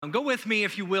Go with me,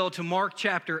 if you will, to Mark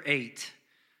chapter 8.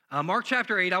 Mark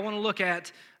chapter 8, I want to look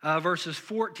at verses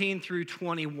 14 through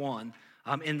 21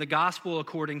 in the Gospel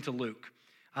according to Luke.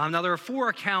 Now, there are four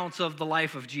accounts of the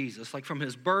life of Jesus, like from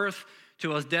his birth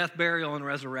to his death, burial, and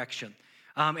resurrection.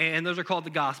 And those are called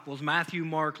the Gospels: Matthew,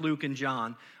 Mark, Luke, and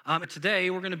John. Today,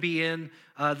 we're going to be in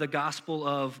the Gospel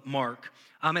of Mark.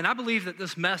 And I believe that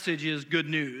this message is good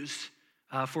news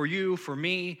for you, for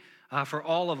me, for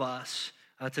all of us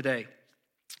today.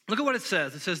 Look at what it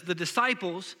says. It says, the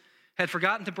disciples had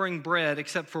forgotten to bring bread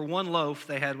except for one loaf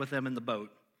they had with them in the boat.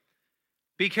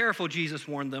 Be careful, Jesus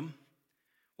warned them.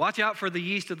 Watch out for the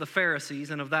yeast of the Pharisees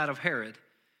and of that of Herod.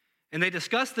 And they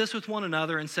discussed this with one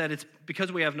another and said, it's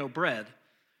because we have no bread.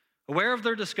 Aware of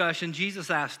their discussion, Jesus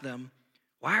asked them,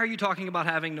 why are you talking about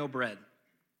having no bread?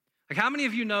 Like, how many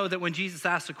of you know that when Jesus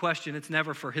asks a question, it's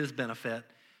never for his benefit,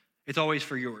 it's always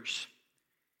for yours?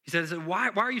 He says, why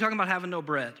are you talking about having no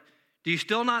bread? Do you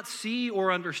still not see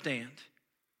or understand?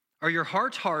 Are your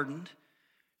hearts hardened?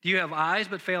 Do you have eyes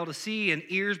but fail to see and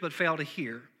ears but fail to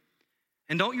hear?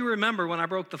 And don't you remember when I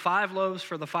broke the 5 loaves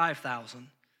for the 5,000?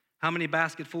 How many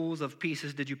basketfuls of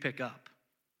pieces did you pick up?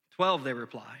 12, they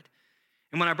replied.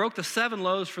 And when I broke the 7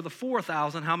 loaves for the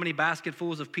 4,000, how many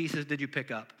basketfuls of pieces did you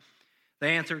pick up?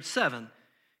 They answered, 7.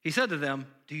 He said to them,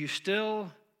 do you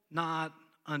still not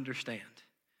understand?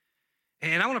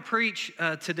 And I want to preach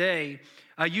today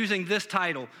using this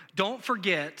title, Don't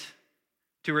Forget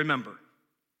to Remember.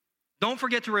 Don't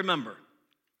forget to remember.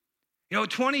 You know,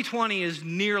 2020 is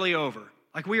nearly over.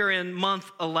 Like, we are in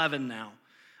month 11 now.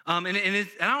 And I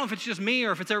don't know if it's just me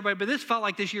or if it's everybody, but this felt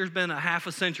like this year's been a half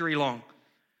a century long,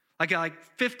 like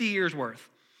 50 years worth.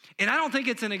 And I don't think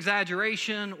it's an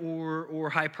exaggeration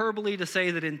or hyperbole to say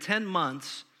that in 10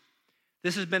 months,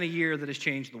 this has been a year that has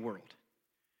changed the world.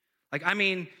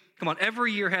 Come on,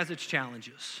 every year has its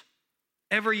challenges.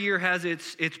 Every year has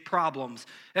its problems.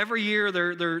 Every year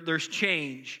there's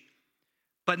change.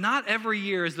 But not every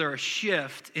year is there a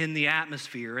shift in the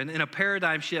atmosphere and in a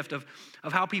paradigm shift of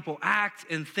how people act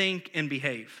and think and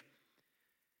behave.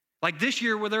 Like this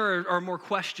year, where there are more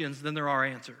questions than there are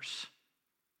answers.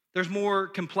 There's more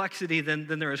complexity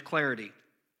than there is clarity.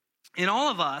 And all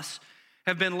of us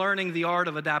have been learning the art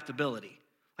of adaptability.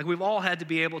 Like, we've all had to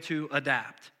be able to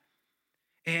adapt.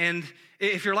 And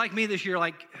if you're like me this year,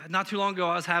 like not too long ago,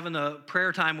 I was having a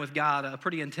prayer time with God, a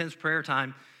pretty intense prayer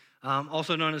time,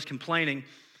 also known as complaining.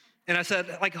 And I said,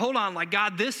 like, hold on, like,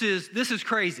 God, this is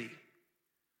crazy.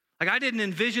 Like, I didn't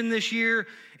envision this year,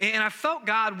 and I felt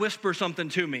God whisper something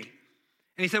to me.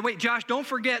 And he said, wait, Josh, don't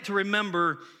forget to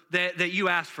remember that you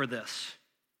asked for this.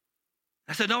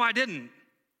 I said, no, I didn't.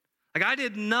 Like, I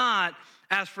did not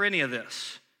ask for any of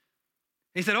this.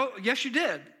 And he said, oh, yes, you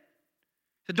did.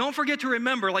 So don't forget to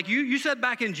remember, like you said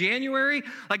back in January,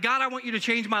 like, God, I want you to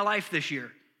change my life this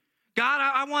year. God,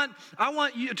 I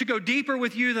want you to go deeper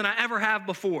with you than I ever have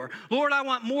before. Lord, I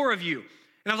want more of you.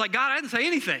 And I was like, God, I didn't say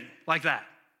anything like that.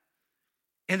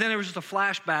 And then there was just a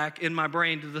flashback in my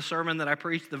brain to the sermon that I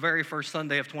preached the very first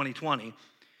Sunday of 2020,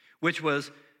 which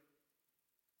was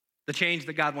the change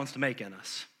that God wants to make in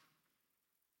us.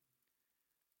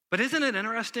 But isn't it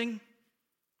interesting?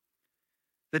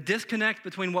 The disconnect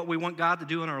between what we want God to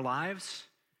do in our lives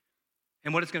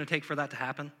and what it's going to take for that to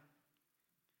happen.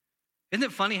 Isn't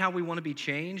it funny how we want to be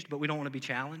changed, but we don't want to be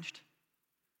challenged?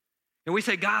 And we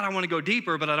say, God, I want to go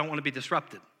deeper, but I don't want to be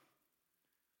disrupted.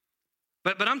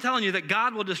 But I'm telling you that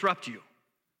God will disrupt you.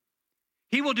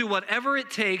 He will do whatever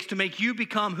it takes to make you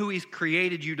become who he's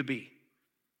created you to be.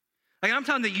 Like, I'm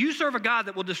telling you that you serve a God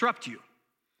that will disrupt you.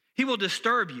 He will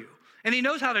disturb you. And he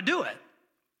knows how to do it.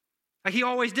 Like, he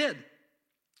always did.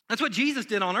 That's what Jesus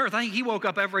did on earth. I think he woke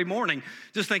up every morning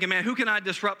just thinking, man, who can I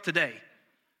disrupt today?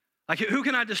 Like, who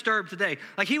can I disturb today?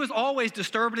 Like, he was always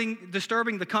disturbing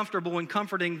the comfortable and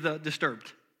comforting the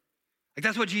disturbed. Like,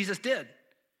 that's what Jesus did.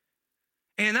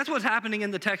 And that's what's happening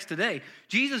in the text today.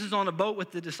 Jesus is on a boat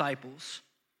with the disciples.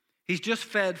 He's just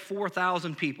fed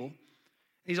 4,000 people.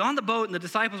 He's on the boat, and the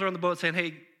disciples are on the boat saying,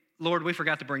 hey, Lord, we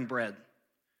forgot to bring bread.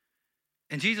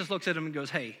 And Jesus looks at them and goes,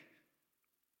 hey,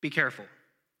 be careful.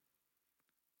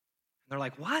 They're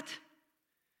like, what?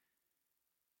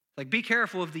 Like, be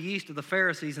careful of the yeast of the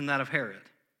Pharisees and that of Herod.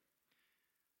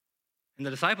 And the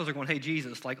disciples are going, hey,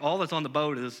 Jesus, like, all that's on the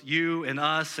boat is you and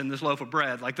us and this loaf of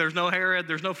bread. Like, there's no Herod,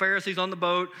 there's no Pharisees on the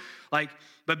boat. Like,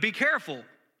 but be careful.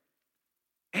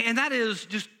 And that is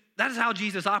how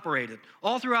Jesus operated.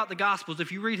 All throughout the Gospels,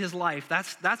 if you read his life,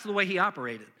 that's the way he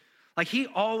operated. Like, he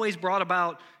always brought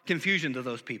about confusion to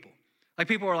those people. Like,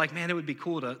 people are like, man, it would be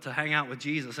cool to hang out with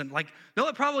Jesus. And like, no,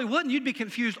 it probably wouldn't. You'd be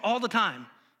confused all the time,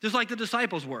 just like the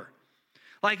disciples were.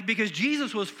 Like, because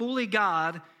Jesus was fully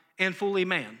God and fully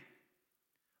man.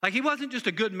 Like he wasn't just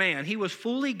a good man, he was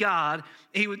fully God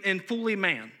and fully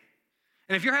man.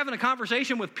 And if you're having a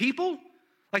conversation with people,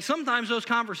 like sometimes those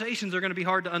conversations are going to be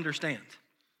hard to understand.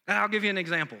 And I'll give you an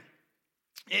example.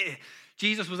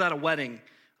 Jesus was at a wedding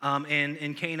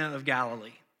in Cana of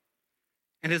Galilee.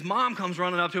 And his mom comes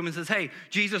running up to him and says, "Hey,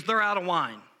 Jesus, they're out of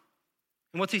wine."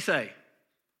 And what's he say?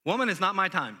 "Woman, it's not my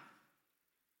time."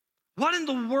 What in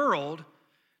the world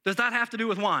does that have to do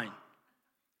with wine?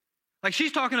 Like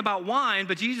she's talking about wine,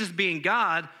 but Jesus being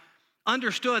God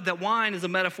understood that wine is a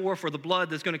metaphor for the blood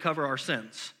that's going to cover our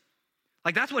sins.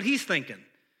 Like that's what he's thinking.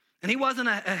 And he went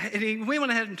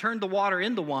ahead and turned the water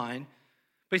into wine,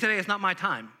 but he said, "Hey, it's not my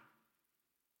time.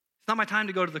 It's not my time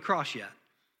to go to the cross yet."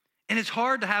 And it's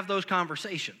hard to have those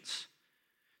conversations.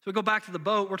 So we go back to the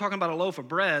boat, we're talking about a loaf of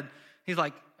bread. He's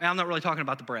like, "Hey, I'm not really talking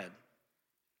about the bread."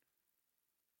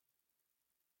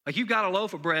 Like you've got a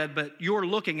loaf of bread, but you're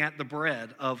looking at the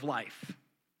bread of life.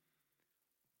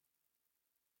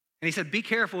 And he said, "Be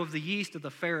careful of the yeast of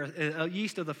the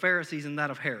Pharisees and that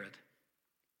of Herod."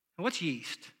 And what's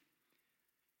yeast?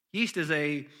 Yeast is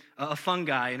a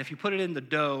fungi, and if you put it in the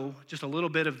dough, just a little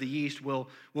bit of the yeast will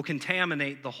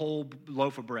contaminate the whole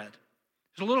loaf of bread.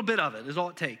 Just a little bit of it is all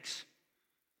it takes.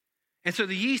 And so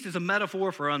the yeast is a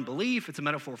metaphor for unbelief. It's a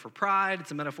metaphor for pride.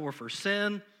 It's a metaphor for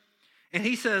sin. And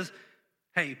he says,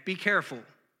 hey, be careful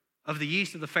of the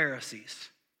yeast of the Pharisees,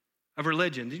 of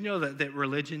religion. Did you know that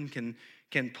religion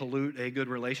can pollute a good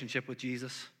relationship with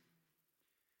Jesus?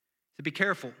 So be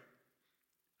careful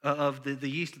of the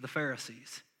yeast of the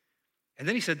Pharisees. And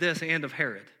then he said this, and of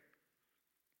Herod,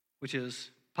 which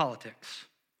is politics.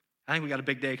 I think we got a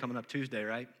big day coming up Tuesday,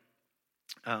 right?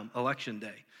 Election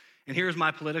day. And here's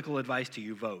my political advice to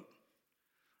you: vote.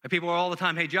 People are all the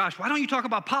time, "Hey, Josh, why don't you talk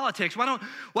about politics? Why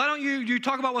don't you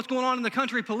talk about what's going on in the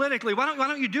country politically? Why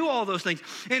don't you do all those things?"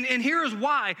 And here's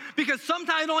why. Because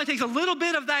sometimes it only takes a little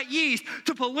bit of that yeast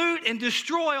to pollute and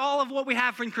destroy all of what we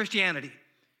have in Christianity,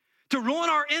 to ruin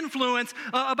our influence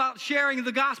about sharing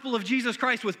the gospel of Jesus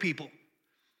Christ with people.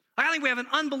 I think we have an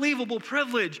unbelievable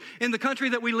privilege in the country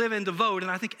that we live in to vote,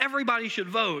 and I think everybody should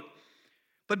vote.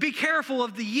 But be careful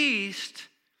of the yeast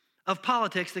of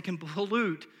politics that can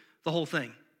pollute the whole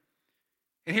thing.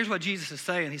 And here's what Jesus is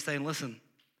saying. He's saying, listen,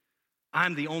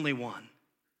 I'm the only one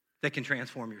that can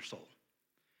transform your soul.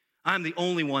 I'm the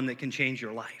only one that can change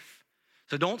your life.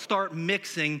 So don't start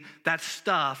mixing that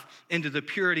stuff into the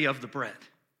purity of the bread.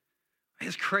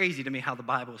 It's crazy to me how the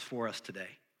Bible is for us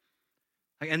today.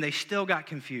 And they still got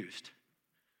confused.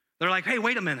 They're like, "Hey,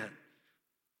 wait a minute.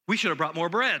 We should have brought more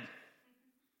bread."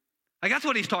 Like that's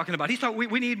what he's talking about. He's talking,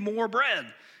 we need more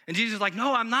bread. And Jesus is like,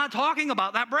 "No, I'm not talking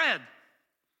about that bread.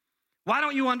 Why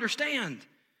don't you understand?"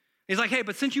 He's like, "Hey,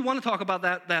 but since you want to talk about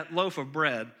that loaf of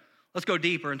bread, let's go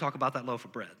deeper and talk about that loaf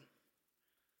of bread.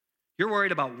 You're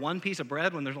worried about one piece of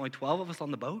bread when there's only 12 of us on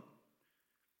the boat?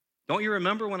 Don't you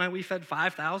remember when we fed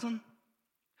 5,000?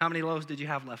 How many loaves did you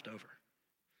have left over?"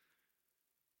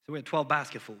 So we had 12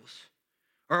 basketfuls.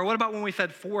 Or what about when we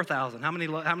fed 4,000? How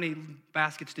many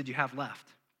baskets did you have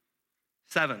left?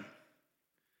 7.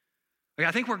 Like,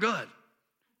 I think we're good.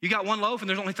 You got one loaf and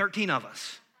there's only 13 of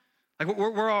us. Like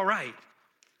we're all right.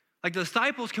 Like the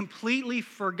disciples completely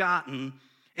forgotten.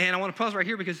 And I want to pause right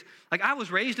here because like I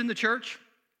was raised in the church.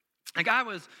 Like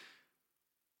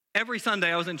every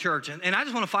Sunday I was in church. And I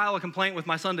just want to file a complaint with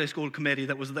my Sunday school committee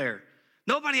that was there.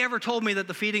 Nobody ever told me that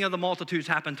the feeding of the multitudes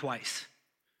happened twice.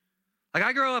 Like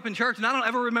I grew up in church and I don't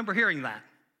ever remember hearing that.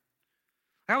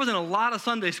 I was in a lot of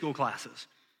Sunday school classes.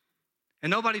 And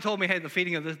nobody told me, hey, the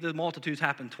feeding of the multitudes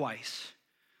happened twice.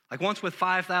 Like once with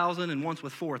 5,000 and once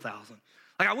with 4,000.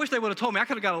 Like I wish they would have told me. I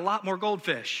could have got a lot more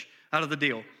goldfish out of the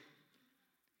deal.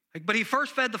 Like, but he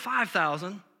first fed the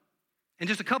 5,000, and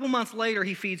just a couple months later,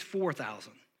 he feeds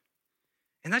 4,000.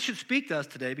 And that should speak to us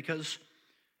today because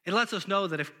it lets us know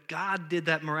that if God did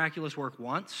that miraculous work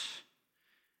once,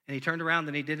 and he turned around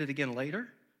and he did it again later,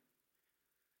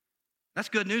 that's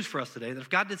good news for us today, that if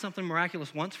God did something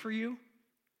miraculous once for you,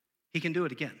 he can do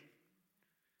it again.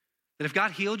 That if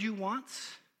God healed you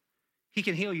once, he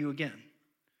can heal you again.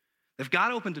 If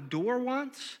God opened a door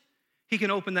once, he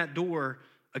can open that door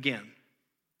again.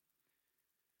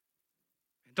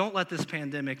 Don't let this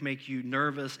pandemic make you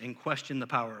nervous and question the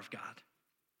power of God.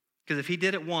 Because if he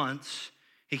did it once,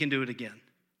 he can do it again.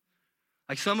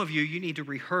 Like some of you need to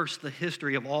rehearse the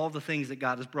history of all the things that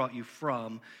God has brought you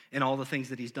from and all the things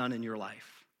that he's done in your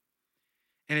life.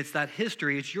 And it's that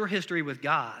history, it's your history with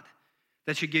God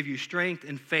that should give you strength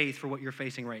and faith for what you're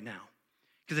facing right now.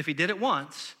 Because if he did it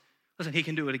once, listen, he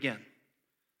can do it again.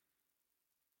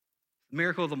 The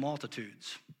miracle of the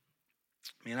multitudes.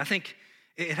 Man, I think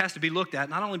It has to be looked at,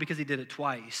 not only because he did it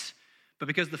twice, but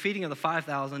because the feeding of the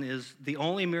 5,000 is the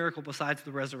only miracle besides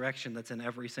the resurrection that's in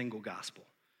every single gospel.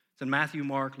 It's in Matthew,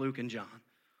 Mark, Luke, and John.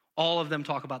 All of them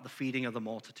talk about the feeding of the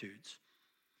multitudes.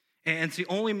 And it's the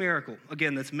only miracle,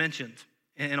 again, that's mentioned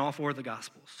in all four of the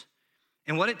gospels.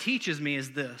 And what it teaches me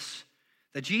is this,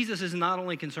 that Jesus is not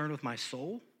only concerned with my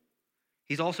soul,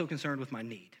 he's also concerned with my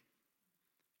need.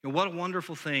 And what a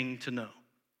wonderful thing to know.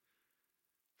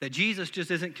 That Jesus just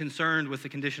isn't concerned with the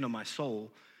condition of my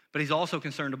soul, but he's also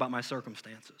concerned about my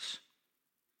circumstances.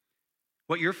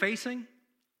 What you're facing,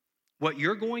 what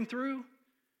you're going through,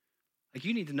 like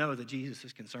you need to know that Jesus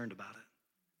is concerned about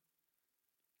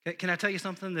it. Can I tell you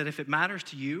something? That if it matters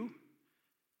to you,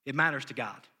 it matters to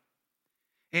God.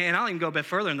 And I'll even go a bit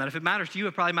further than that. If it matters to you,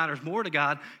 it probably matters more to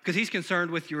God because he's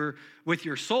concerned with your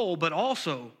soul, but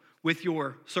also with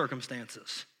your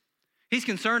circumstances. He's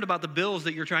concerned about the bills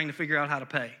that you're trying to figure out how to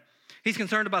pay. He's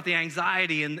concerned about the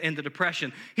anxiety and the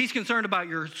depression. He's concerned about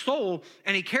your soul,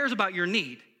 and he cares about your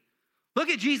need. Look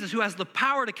at Jesus, who has the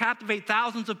power to captivate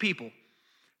thousands of people.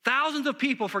 Thousands of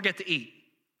people forget to eat.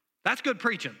 That's good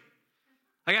preaching.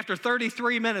 Like after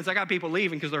 33 minutes, I got people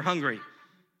leaving because they're hungry.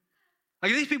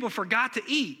 Like these people forgot to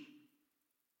eat.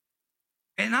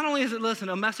 And not only is it, listen,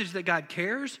 a message that God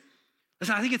cares,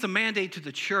 listen, I think it's a mandate to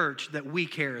the church that we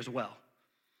care as well.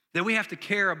 That we have to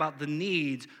care about the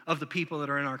needs of the people that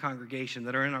are in our congregation,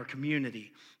 that are in our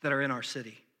community, that are in our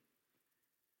city.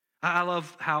 I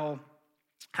love how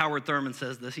Howard Thurman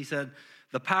says this. He said,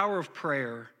 the power of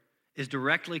prayer is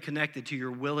directly connected to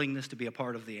your willingness to be a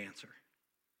part of the answer.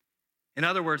 In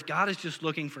other words, God is just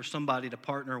looking for somebody to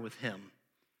partner with him,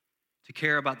 to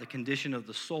care about the condition of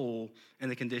the soul and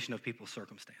the condition of people's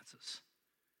circumstances.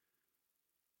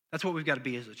 That's what we've got to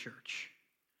be as a church.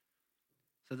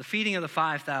 So the feeding of the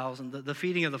 5,000, the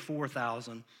feeding of the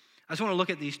 4,000, I just want to look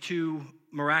at these two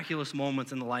miraculous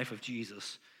moments in the life of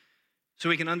Jesus so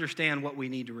we can understand what we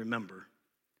need to remember.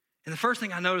 And the first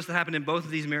thing I noticed that happened in both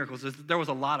of these miracles is that there was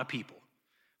a lot of people,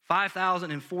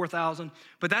 5,000 and 4,000,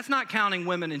 but that's not counting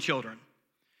women and children.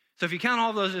 So if you count all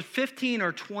of those, it's 15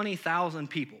 or 20,000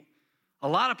 people. A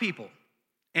lot of people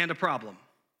and a problem.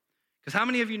 Because how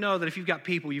many of you know that if you've got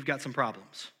people, you've got some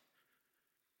problems?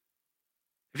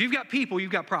 If you've got people,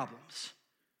 you've got problems.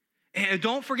 And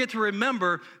don't forget to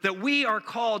remember that we are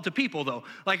called to people, though.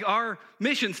 Like our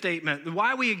mission statement,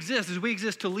 why we exist is we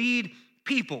exist to lead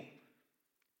people.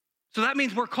 So that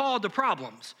means we're called to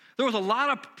problems. There was a lot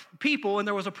of people and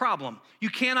there was a problem. You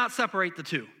cannot separate the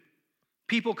two.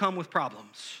 People come with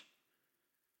problems.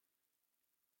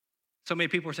 So many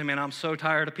people are saying, man, I'm so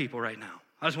tired of people right now.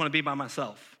 I just want to be by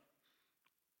myself.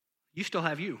 You still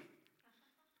have you.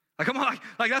 Like, come on,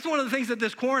 like that's one of the things that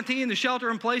this quarantine, the shelter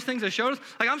in place things has showed us.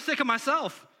 Like, I'm sick of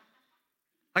myself.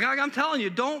 Like I'm telling you,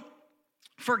 don't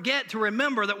forget to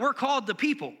remember that we're called to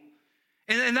people.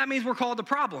 And that means we're called to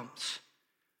problems.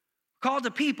 Called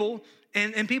to people,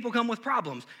 and people come with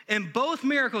problems. In both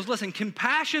miracles, listen,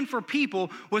 compassion for people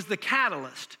was the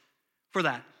catalyst for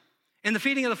that. In the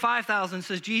feeding of the 5,000,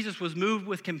 says Jesus was moved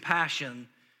with compassion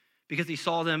because he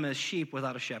saw them as sheep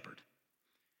without a shepherd.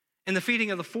 In the feeding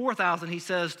of the 4,000, he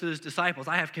says to his disciples,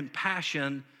 I have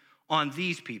compassion on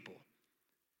these people.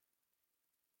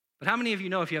 But how many of you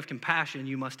know if you have compassion,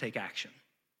 you must take action?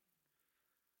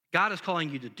 God is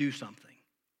calling you to do something.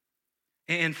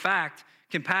 In fact,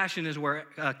 compassion is where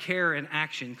care and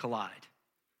action collide.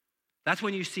 That's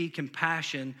when you see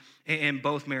compassion in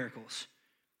both miracles.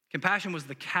 Compassion was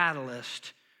the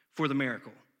catalyst for the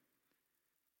miracle.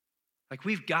 Like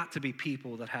we've got to be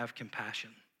people that have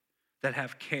compassion, that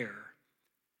have care,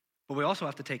 but we also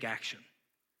have to take action.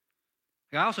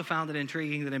 I also found it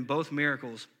intriguing that in both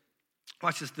miracles,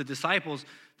 watch this, the disciples,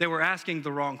 they were asking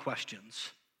the wrong questions.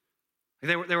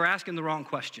 They were asking the wrong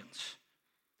questions.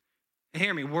 And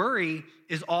hear me, worry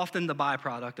is often the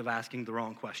byproduct of asking the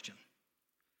wrong question.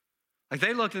 Like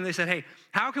they looked and they said, hey,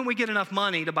 how can we get enough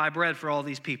money to buy bread for all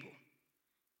these people?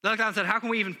 They looked out and said, how can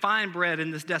we even find bread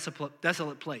in this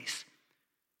desolate place?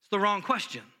 It's the wrong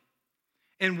question.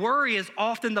 And worry is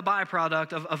often the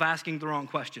byproduct of asking the wrong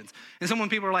questions. And some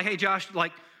people are like, hey, Josh,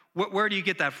 like, where do you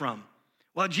get that from?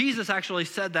 Well, Jesus actually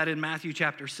said that in Matthew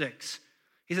chapter 6.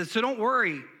 He said, so don't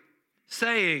worry,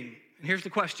 saying, and here's the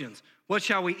questions, what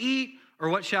shall we eat, or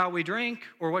what shall we drink,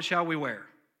 or what shall we wear?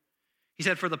 He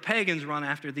said, for the pagans run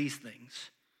after these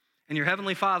things, and your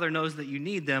heavenly Father knows that you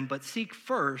need them, but seek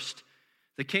first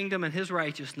the kingdom and his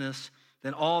righteousness,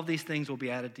 then all of these things will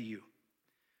be added to you.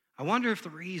 I wonder if the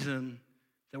reason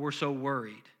that we're so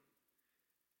worried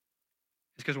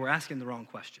is because we're asking the wrong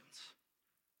questions.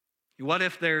 What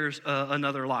if there's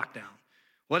another lockdown?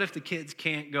 What if the kids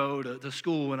can't go to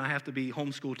school and I have to be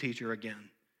homeschool teacher again?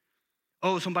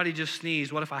 Oh, somebody just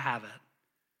sneezed. What if I have it?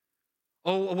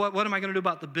 Oh, what am I going to do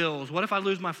about the bills? What if I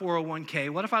lose my 401k?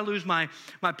 What if I lose my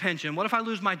pension? What if I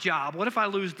lose my job? What if I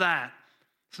lose that?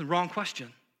 It's the wrong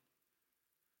question.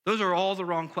 Those are all the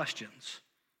wrong questions.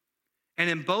 And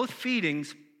in both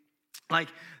feedings, like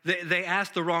they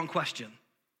asked the wrong question.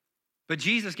 But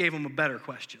Jesus gave them a better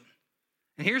question.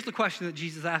 And here's the question that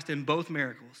Jesus asked in both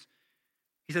miracles.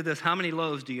 He said this, how many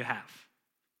loaves do you have?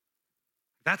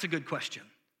 That's a good question.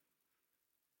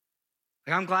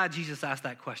 Like, I'm glad Jesus asked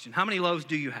that question. How many loaves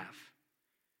do you have?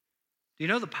 Do you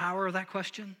know the power of that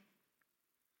question?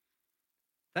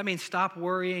 That means stop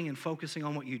worrying and focusing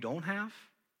on what you don't have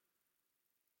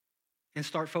and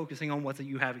start focusing on what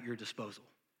you have at your disposal.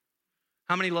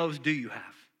 How many loaves do you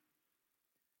have?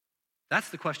 That's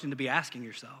the question to be asking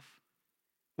yourself.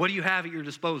 What do you have at your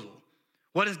disposal?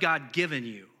 What has God given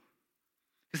you?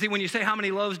 You see, when you say how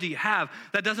many loaves do you have,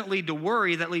 that doesn't lead to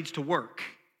worry, that leads to work.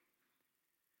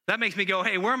 That makes me go,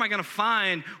 hey, where am I going to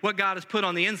find what God has put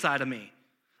on the inside of me?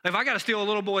 If I got to steal a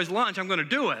little boy's lunch, I'm going to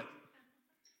do it.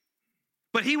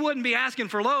 But he wouldn't be asking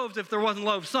for loaves if there wasn't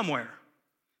loaves somewhere.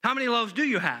 How many loaves do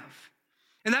you have?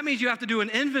 And that means you have to do an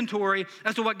inventory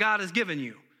as to what God has given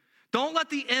you. Don't let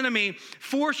the enemy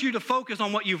force you to focus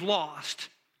on what you've lost.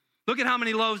 Look at how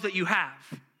many loaves that you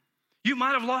have. You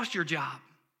might have lost your job,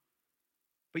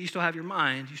 but you still have your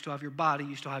mind, you still have your body,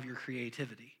 you still have your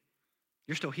creativity.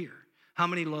 You're still here. How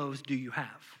many loaves do you have?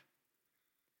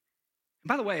 And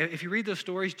by the way, if you read those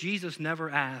stories, Jesus never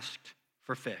asked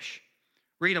for fish.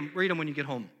 Read them when you get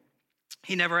home.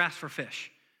 He never asked for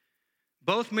fish.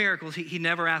 Both miracles, he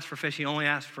never asked for fish. He only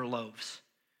asked for loaves.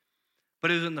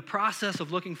 But it was in the process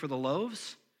of looking for the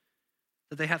loaves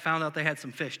that they had found out they had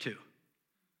some fish too.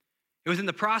 It was in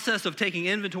the process of taking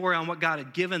inventory on what God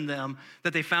had given them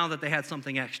that they found that they had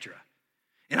something extra.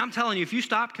 And I'm telling you, if you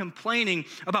stop complaining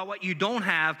about what you don't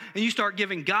have and you start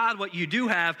giving God what you do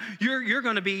have, you're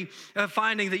going to be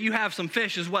finding that you have some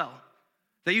fish as well,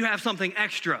 that you have something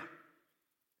extra.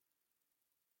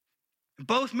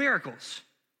 Both miracles.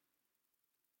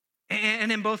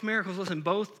 And in both miracles, listen,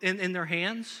 both in their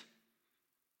hands,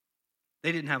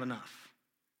 they didn't have enough.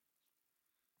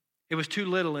 It was too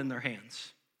little in their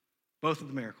hands, both of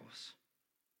the miracles.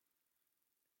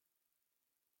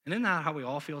 And isn't that how we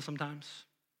all feel sometimes?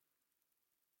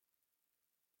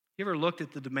 You ever looked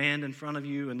at the demand in front of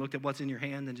you and looked at what's in your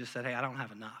hand and just said, hey, I don't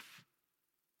have enough.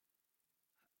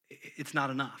 It's not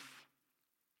enough.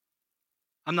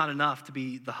 I'm not enough to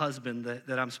be the husband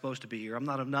that I'm supposed to be, or I'm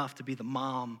not enough to be the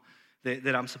mom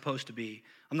that I'm supposed to be.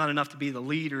 I'm not enough to be the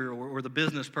leader or the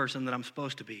business person that I'm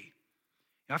supposed to be.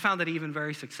 I found that even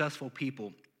very successful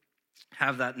people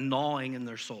have that gnawing in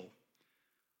their soul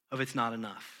of it's not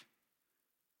enough.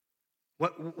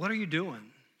 What are you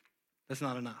doing that's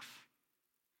not enough?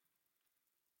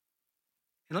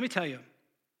 And let me tell you,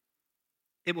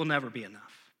 it will never be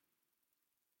enough.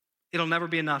 It'll never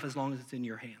be enough as long as it's in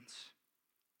your hands.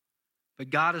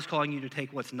 But God is calling you to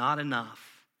take what's not enough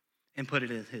and put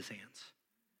it in his hands.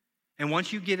 And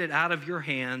once you get it out of your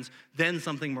hands, then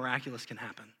something miraculous can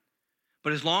happen.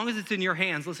 But as long as it's in your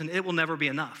hands, listen, it will never be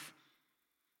enough.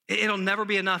 It'll never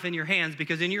be enough in your hands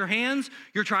because in your hands,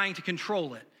 you're trying to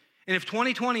control it. And if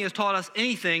 2020 has taught us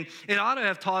anything, it ought to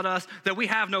have taught us that we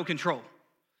have no control.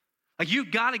 Like,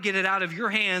 you've got to get it out of your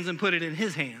hands and put it in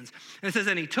his hands. And it says,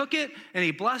 and he took it, and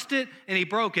he blessed it, and he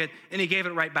broke it, and he gave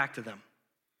it right back to them.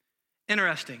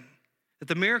 Interesting that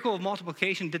the miracle of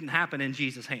multiplication didn't happen in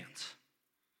Jesus' hands.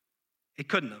 It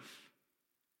couldn't have.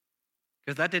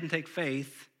 Because that didn't take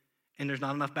faith, and there's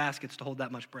not enough baskets to hold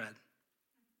that much bread.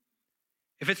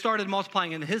 If it started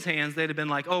multiplying in his hands, they'd have been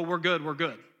like, oh, we're good, we're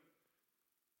good.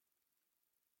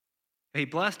 He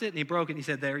blessed it, and he broke it, and he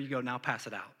said, there you go, now pass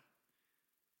it out.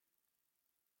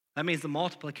 That means the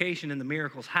multiplication and the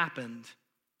miracles happened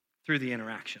through the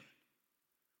interaction.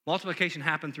 Multiplication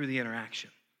happened through the interaction.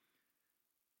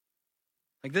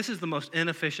 Like, this is the most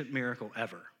inefficient miracle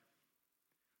ever.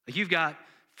 Like, you've got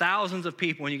thousands of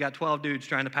people and you got 12 dudes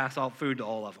trying to pass out food to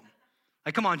all of them.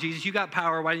 Like, come on, Jesus, you got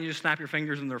power. Why didn't you just snap your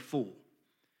fingers and they're full?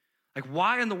 Like,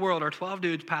 why in the world are 12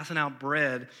 dudes passing out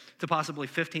bread to possibly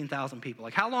 15,000 people?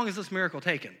 Like, how long has this miracle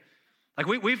taken? Like,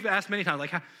 we've asked many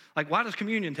times, why does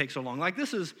communion take so long? Like,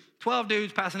 this is 12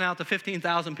 dudes passing out to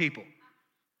 15,000 people.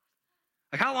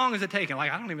 Like, how long has it taken? Like,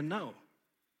 I don't even know.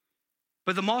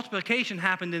 But the multiplication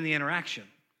happened in the interaction.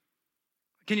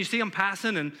 Can you see them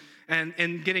passing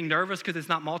and getting nervous because it's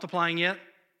not multiplying yet?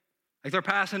 Like, they're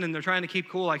passing and they're trying to keep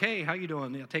cool. Like, hey, how you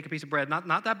doing? Yeah, take a piece of bread.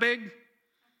 Not that big.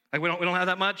 Like, we don't have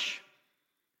that much.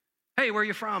 Hey, where are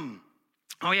you from?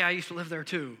 Oh yeah, I used to live there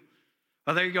too.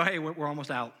 Oh, there you go. Hey, we're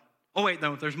almost out. Oh, wait,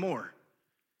 no, there's more.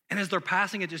 And as they're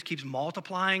passing, it just keeps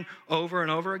multiplying over and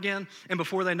over again. And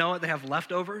before they know it, they have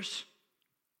leftovers.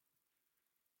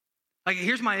 Like,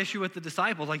 here's my issue with the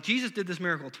disciples. Like, Jesus did this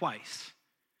miracle twice.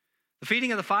 The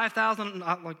feeding of the 5,000,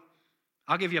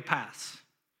 I'll give you a pass.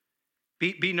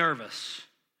 Be nervous.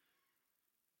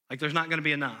 Like, there's not going to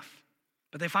be enough.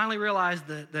 But they finally realized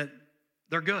that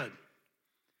they're good.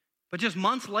 But just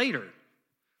months later,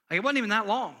 like, it wasn't even that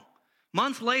long.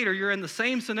 Months later, you're in the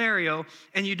same scenario,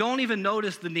 and you don't even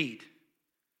notice the need.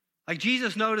 Like,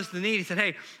 Jesus noticed the need. He said,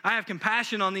 hey, I have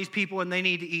compassion on these people, and they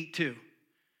need to eat too.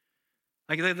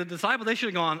 Like, the disciples, they should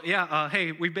have gone, yeah,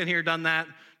 hey, we've been here, done that.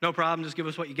 No problem. Just give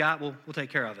us what you got. We'll take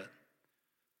care of it.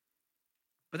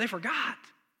 But they forgot.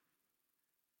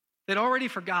 They'd already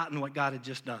forgotten what God had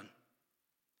just done.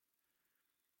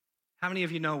 How many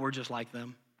of you know we're just like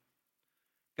them?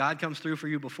 God comes through for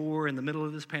you before in the middle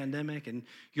of this pandemic, and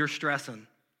you're stressing,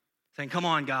 saying, come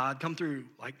on, God, come through.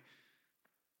 Like,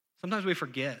 sometimes we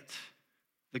forget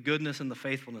the goodness and the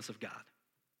faithfulness of God.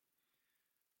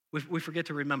 We forget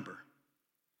to remember.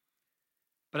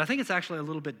 But I think it's actually a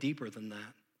little bit deeper than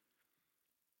that.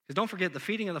 Because don't forget, the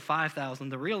feeding of the 5,000,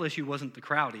 the real issue wasn't the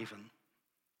crowd even.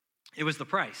 It was the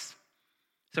price.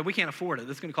 So we can't afford it.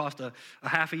 It's going to cost a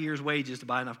half a year's wages to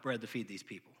buy enough bread to feed these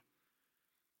people.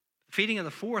 The feeding of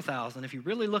the 4,000, if you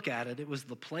really look at it, it was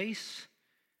the place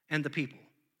and the people.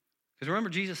 Because remember,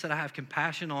 Jesus said, I have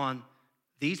compassion on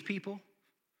these people.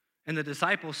 And the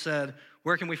disciples said,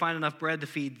 where can we find enough bread to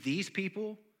feed these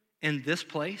people in this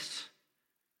place?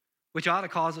 Which ought to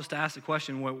cause us to ask the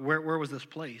question, where was this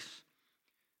place?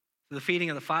 So the feeding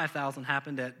of the 5,000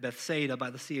 happened at Bethsaida by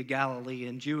the Sea of Galilee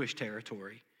in Jewish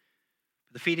territory.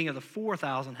 The feeding of the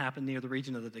 4,000 happened near the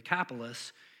region of the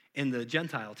Decapolis in the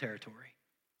Gentile territory.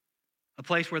 A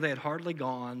place where they had hardly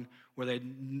gone, where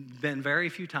they'd been very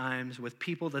few times with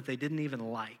people that they didn't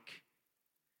even like.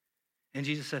 And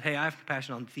Jesus said, hey, I have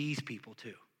compassion on these people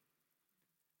too.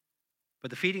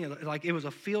 But the feeding, it was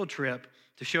a field trip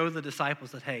to show the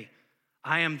disciples that, hey,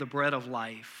 I am the bread of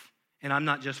life, and I'm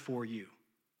not just for you.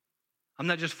 I'm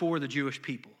not just for the Jewish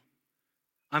people.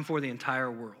 I'm for the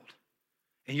entire world.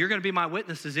 And you're going to be my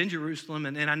witnesses in Jerusalem,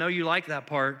 and I know you like that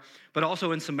part, but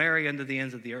also in Samaria and to the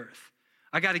ends of the earth.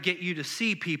 I got to get you to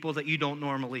see people that you don't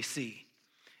normally see.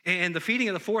 And the feeding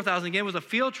of the 4,000, again, was a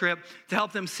field trip to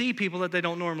help them see people that they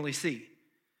don't normally see.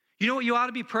 You know what you ought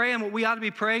to be praying, what we ought to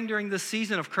be praying during this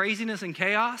season of craziness and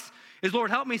chaos? Is, Lord,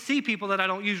 help me see people that I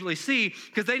don't usually see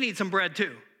because they need some bread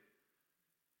too.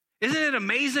 Isn't it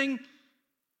amazing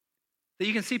that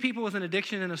you can see people with an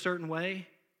addiction in a certain way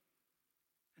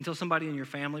until somebody in your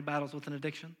family battles with an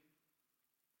addiction?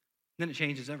 Then it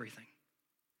changes everything.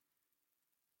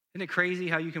 Isn't it crazy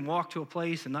how you can walk to a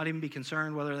place and not even be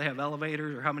concerned whether they have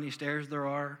elevators or how many stairs there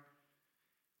are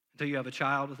until you have a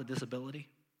child with a disability?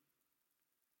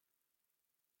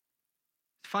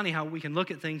 It's funny how we can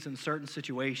look at things in certain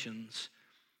situations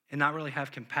and not really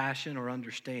have compassion or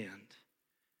understand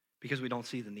because we don't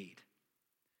see the need.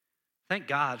 Thank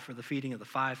God for the feeding of the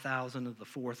 5,000 of the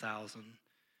 4,000.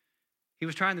 He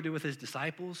was trying to do with his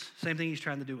disciples, same thing he's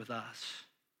trying to do with us.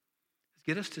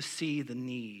 Get us to see the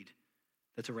need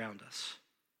that's around us.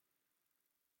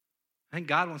 I think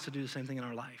God wants to do the same thing in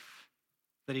our life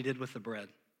that he did with the bread.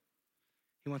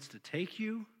 He wants to take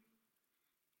you,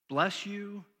 bless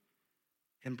you,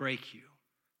 and break you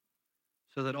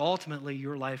so that ultimately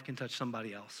your life can touch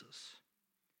somebody else's.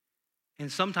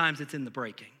 And sometimes it's in the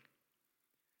breaking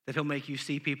that he'll make you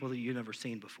see people that you've never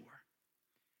seen before.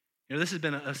 You know, this has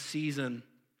been a season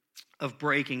of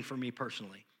breaking for me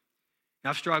personally.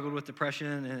 I've struggled with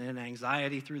depression and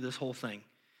anxiety through this whole thing.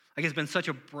 Like, it's been such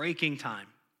a breaking time.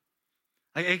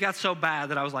 It got so bad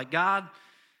that I was like, God,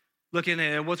 looking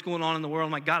at what's going on in the world,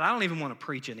 I'm like, God, I don't even want to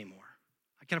preach anymore.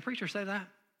 Can a preacher say that?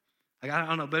 Like, I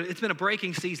don't know, but it's been a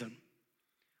breaking season.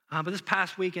 But this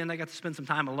past weekend, I got to spend some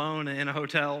time alone in a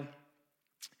hotel.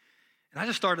 And I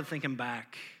just started thinking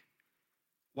back,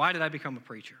 why did I become a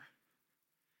preacher?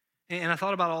 And I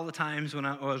thought about all the times when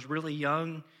I was really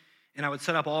young, and I would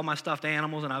set up all my stuffed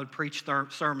animals, and I would preach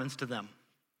sermons to them.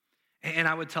 And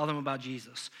I would tell them about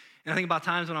Jesus. And I think about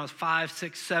times when I was 5,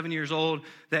 6, 7 years old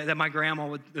that my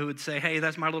grandma would say, hey,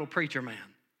 that's my little preacher man.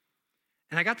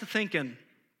 And I got to thinking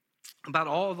about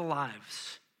all the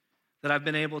lives that I've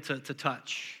been able to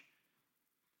touch,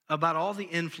 about all the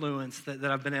influence that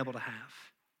I've been able to have,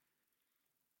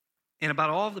 and about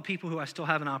all of the people who I still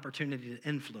have an opportunity to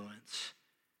influence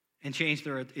and change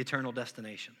their eternal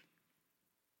destination.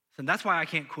 And that's why I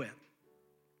can't quit.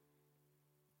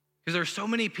 Because there are so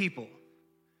many people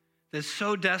that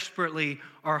so desperately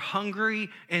are hungry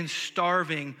and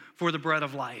starving for the bread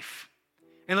of life.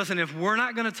 And listen, if we're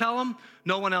not going to tell them,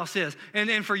 no one else is.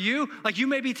 And for you, like you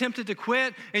may be tempted to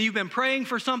quit and you've been praying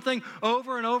for something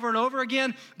over and over and over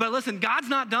again, but listen, God's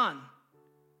not done.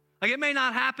 Like it may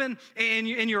not happen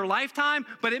in your lifetime,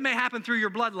 but it may happen through your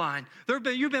bloodline.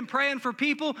 You've been praying for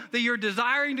people that you're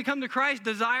desiring to come to Christ,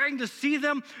 desiring to see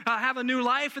them have a new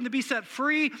life and to be set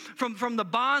free from the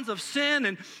bonds of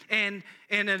sin and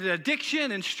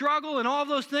addiction and struggle and all of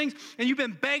those things, and you've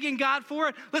been begging God for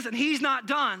it. Listen, he's not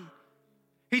done.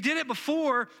 He did it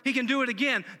before, he can do it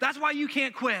again. That's why you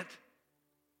can't quit.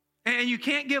 And you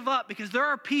can't give up because there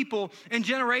are people and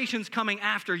generations coming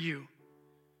after you.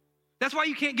 That's why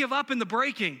you can't give up in the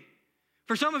breaking.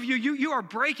 For some of you, you are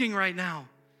breaking right now,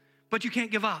 but you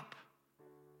can't give up.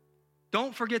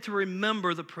 Don't forget to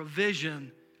remember the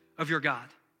provision of your God.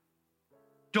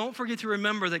 Don't forget to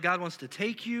remember that God wants to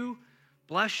take you,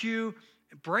 bless you,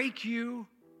 break you,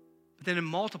 but then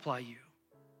multiply you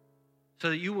so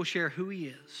that you will share who he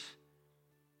is,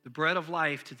 the bread of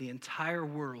life to the entire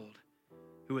world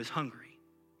who is hungry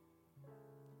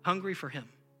for him.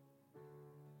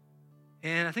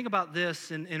 And I think about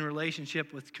this in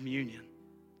relationship with communion.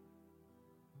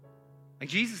 Like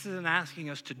Jesus isn't asking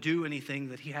us to do anything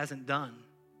that he hasn't done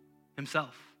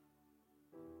himself.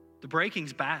 The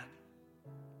breaking's bad.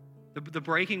 The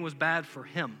breaking was bad for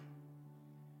him.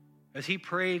 As he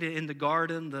prayed in the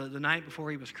garden the night before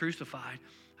he was crucified,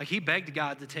 like he begged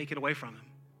God to take it away from him.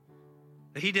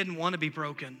 That he didn't want to be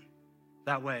broken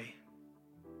that way.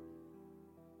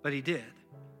 But he did.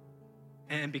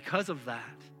 And because of that,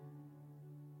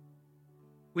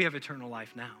 we have eternal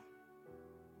life now.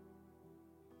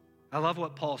 I love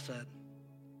what Paul said.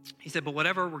 He said, but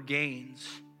whatever were gains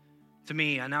to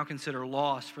me, I now consider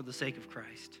loss for the sake of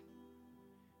Christ.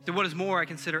 So what is more, I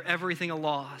consider everything a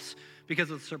loss because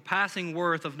of the surpassing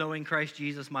worth of knowing Christ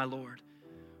Jesus my Lord,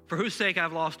 for whose sake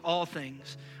I've lost all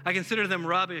things. I consider them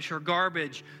rubbish or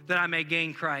garbage that I may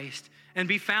gain Christ and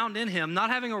be found in him, not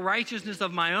having a righteousness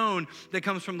of my own that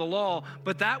comes from the law,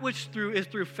 but that which is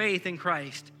through faith in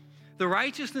Christ. The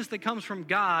righteousness that comes from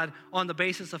God on the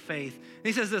basis of faith. And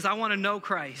he says this, I want to know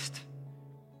Christ,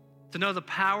 to know the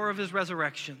power of his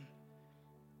resurrection,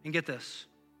 and get this,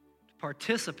 to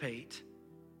participate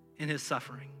in his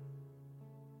suffering,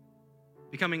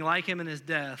 becoming like him in his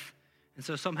death, and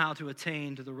so somehow to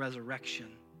attain to the resurrection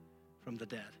from the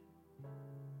dead.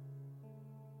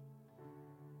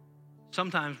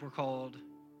 Sometimes we're called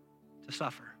to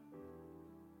suffer.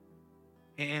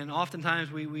 And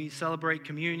oftentimes we celebrate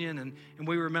communion and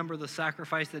we remember the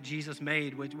sacrifice that Jesus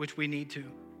made, which we need to.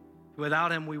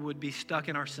 Without him, we would be stuck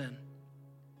in our sin.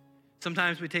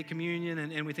 Sometimes we take communion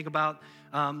and we think about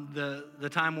the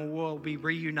time when we'll be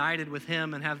reunited with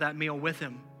him and have that meal with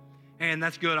him. And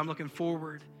that's good. I'm looking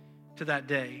forward to that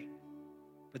day.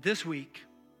 But this week,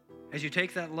 as you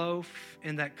take that loaf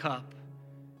and that cup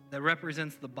that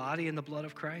represents the body and the blood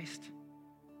of Christ,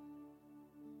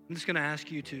 I'm just going to ask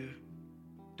you to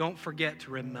don't forget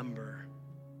to remember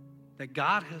that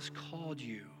God has called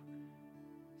you,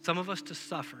 some of us, to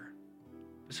suffer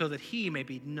so that he may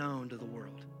be known to the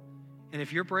world. And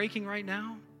if you're breaking right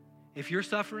now, if you're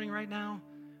suffering right now,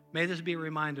 may this be a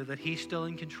reminder that he's still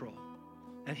in control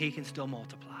and he can still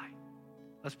multiply.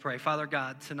 Let's pray. Father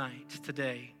God, tonight,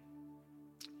 today,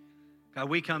 God,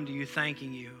 we come to you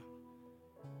thanking you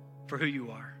for who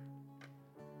you are.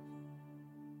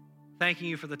 Thanking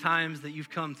you for the times that you've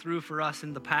come through for us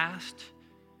in the past,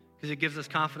 because it gives us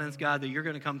confidence, God, that you're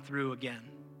going to come through again.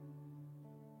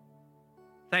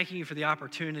 Thanking you for the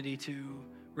opportunity to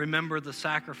remember the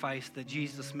sacrifice that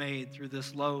Jesus made through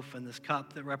this loaf and this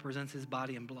cup that represents his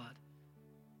body and blood.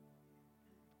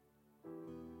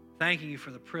 Thanking you for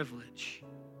the privilege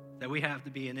that we have to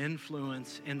be an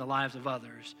influence in the lives of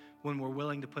others when we're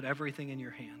willing to put everything in your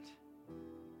hands.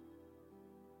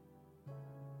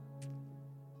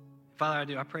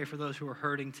 Father, I pray for those who are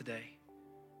hurting today,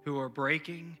 who are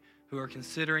breaking, who are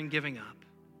considering giving up.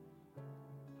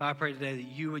 Father, I pray today that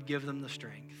you would give them the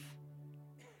strength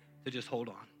to just hold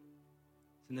on.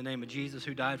 In the name of Jesus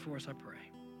who died for us, I pray.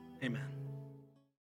 Amen.